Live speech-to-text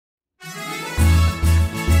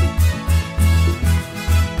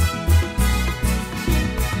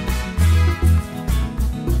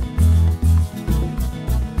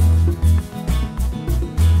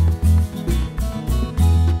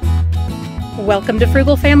Welcome to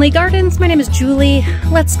Frugal Family Gardens. My name is Julie.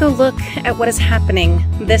 Let's go look at what is happening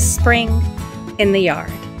this spring in the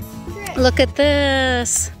yard. Look at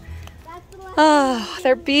this. Oh,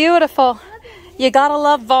 they're beautiful. You gotta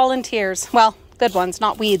love volunteers. Well, good ones,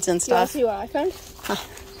 not weeds and stuff. You want to see what I found?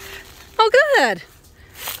 Oh, good.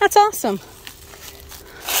 That's awesome.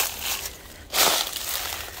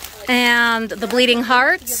 And the bleeding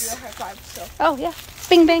hearts. Oh, yeah.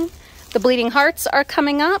 Bing, bing. The bleeding hearts are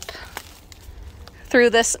coming up through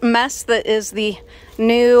this mess that is the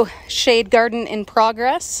new shade garden in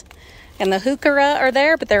progress. And the heuchera are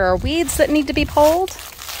there, but there are weeds that need to be pulled.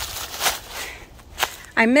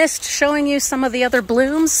 I missed showing you some of the other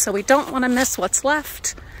blooms, so we don't want to miss what's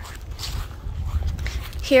left.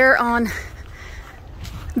 Here on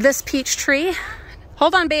this peach tree,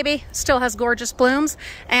 hold on baby, still has gorgeous blooms,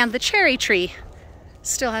 and the cherry tree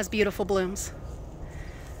still has beautiful blooms.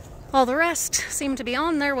 All the rest seem to be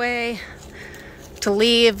on their way to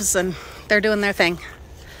leaves, and they're doing their thing.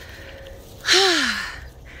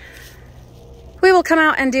 We will come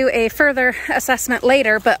out and do a further assessment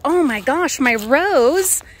later, but oh my gosh, my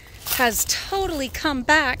rose has totally come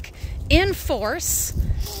back in force.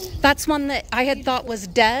 That's one that I had thought was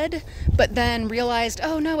dead, but then realized,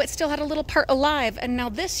 oh no, it still had a little part alive. And now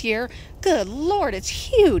this year, good Lord, it's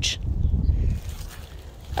huge.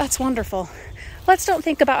 That's wonderful. Let's don't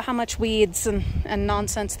think about how much weeds and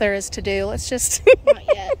nonsense there is to do. Let's just... Not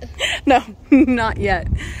yet. No, not yet.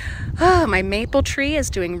 Oh, my maple tree is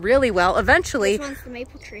doing really well. Eventually... Which one's the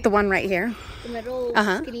maple tree? The one right here. The middle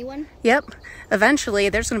skinny one? Yep. Eventually,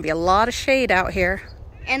 there's going to be a lot of shade out here.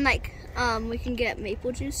 And like, we can get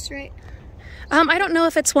maple juice, right? I don't know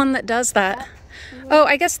if it's one that does that. Oh,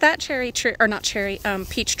 I guess that cherry tree, or not cherry,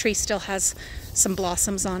 peach tree still has some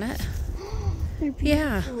blossoms on it.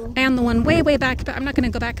 Yeah, and the one way back, but I'm not going to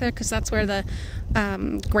go back there because that's where the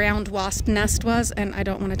ground wasp nest was, and I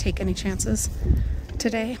don't want to take any chances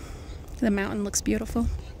today. The mountain looks beautiful.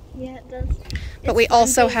 Yeah, it does. But we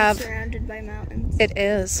also have... surrounded by mountains. It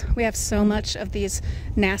is. We have so much of these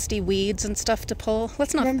nasty weeds and stuff to pull.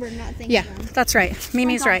 Let's not... Remember, not thinking. Yeah, that's right.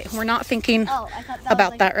 Mimi's right. We're not thinking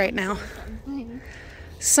about that right now.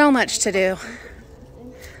 So much to do,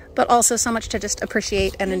 but also so much to just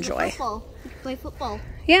appreciate and enjoy. Football. We could play football.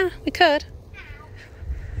 Yeah, we could.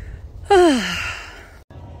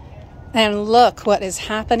 And look what is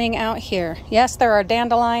happening out here. Yes, there are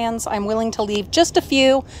dandelions. I'm willing to leave just a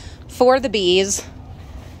few for the bees.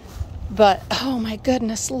 But, oh my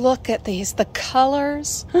goodness, look at these. The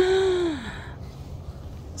colors.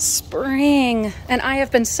 Spring. And I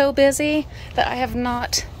have been so busy that I have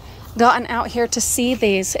not gotten out here to see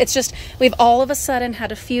these. It's just, we've all of a sudden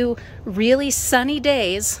had a few really sunny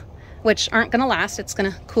days, which aren't going to last. It's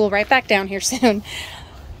going to cool right back down here soon.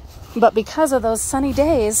 But because of those sunny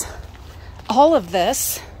days, all of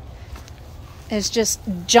this is just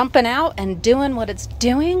jumping out and doing what it's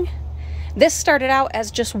doing. This started out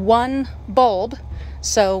as just one bulb,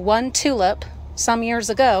 so one tulip some years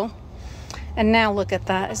ago. And now look at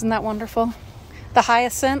that. Isn't that wonderful? The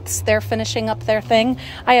hyacinths, they're finishing up their thing.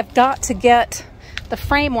 I have got to get the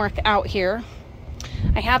framework out here.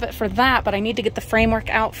 I have it for that, but I need to get the framework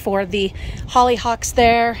out for the hollyhocks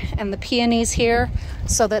there and the peonies here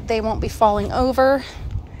so that they won't be falling over.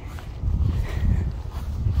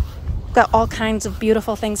 Got all kinds of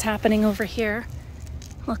beautiful things happening over here.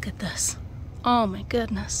 Look at this. Oh my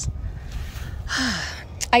goodness.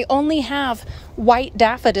 I only have white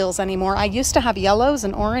daffodils anymore. I used to have yellows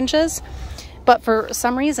and oranges, but for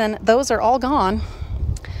some reason those are all gone.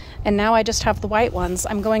 And now I just have the white ones.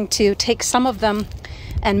 I'm going to take some of them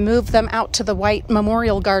and move them out to the white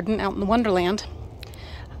memorial garden out in the Wonderland.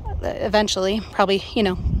 Eventually, probably, you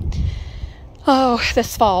know,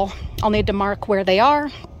 this fall. I'll need to mark where they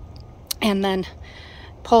are and then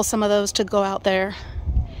pull some of those to go out there.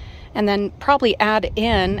 And then probably add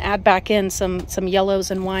back in some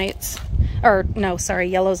yellows and whites. Or, no, sorry,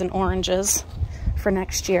 yellows and oranges for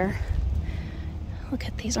next year. Look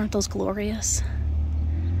at these, aren't those glorious?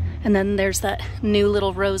 And then there's that new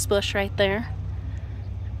little rose bush right there.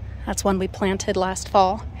 That's one we planted last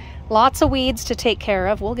fall. Lots of weeds to take care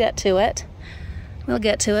of. We'll get to it. We'll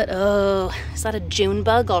get to it. Oh, is that a June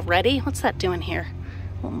bug already? What's that doing here?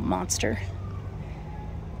 Little monster.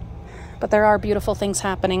 But there are beautiful things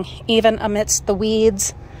happening. Even amidst the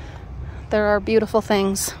weeds, there are beautiful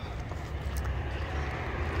things.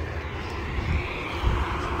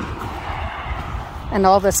 And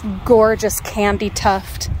all this gorgeous candy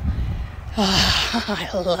tuft. Oh, I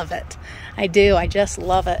love it. I do. I just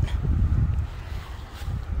love it.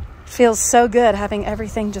 Feels so good having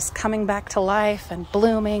everything just coming back to life and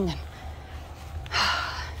blooming.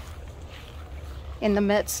 in the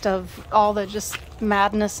midst of all the just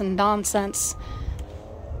madness and nonsense,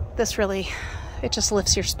 this really, it just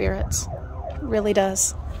lifts your spirits. It really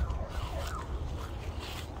does.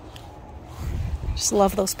 Just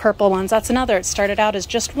love those purple ones. That's another. It started out as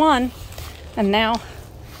just one, and now,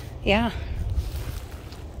 yeah,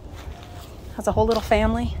 has a whole little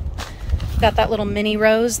family. Got that little mini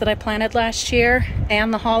rose that I planted last year,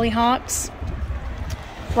 and the hollyhocks.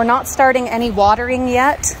 We're not starting any watering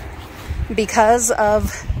yet because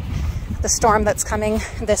of the storm that's coming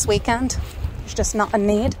this weekend. There's just not a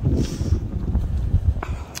need.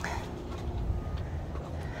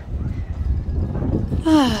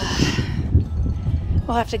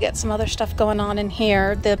 We'll have to get some other stuff going on in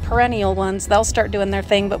here. The perennial ones, they'll start doing their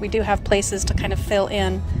thing, but we do have places to kind of fill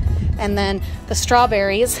in. And then the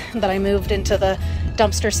strawberries that I moved into the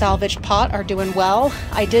dumpster salvaged pot are doing well.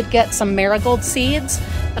 I did get some marigold seeds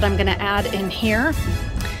that I'm gonna add in here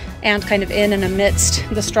and kind of in and amidst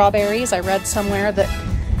the strawberries. I read somewhere that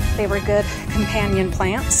they were good companion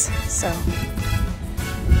plants. So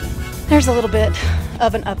there's a little bit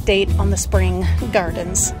of an update on the spring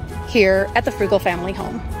gardens here at the Frugal Family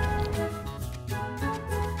home.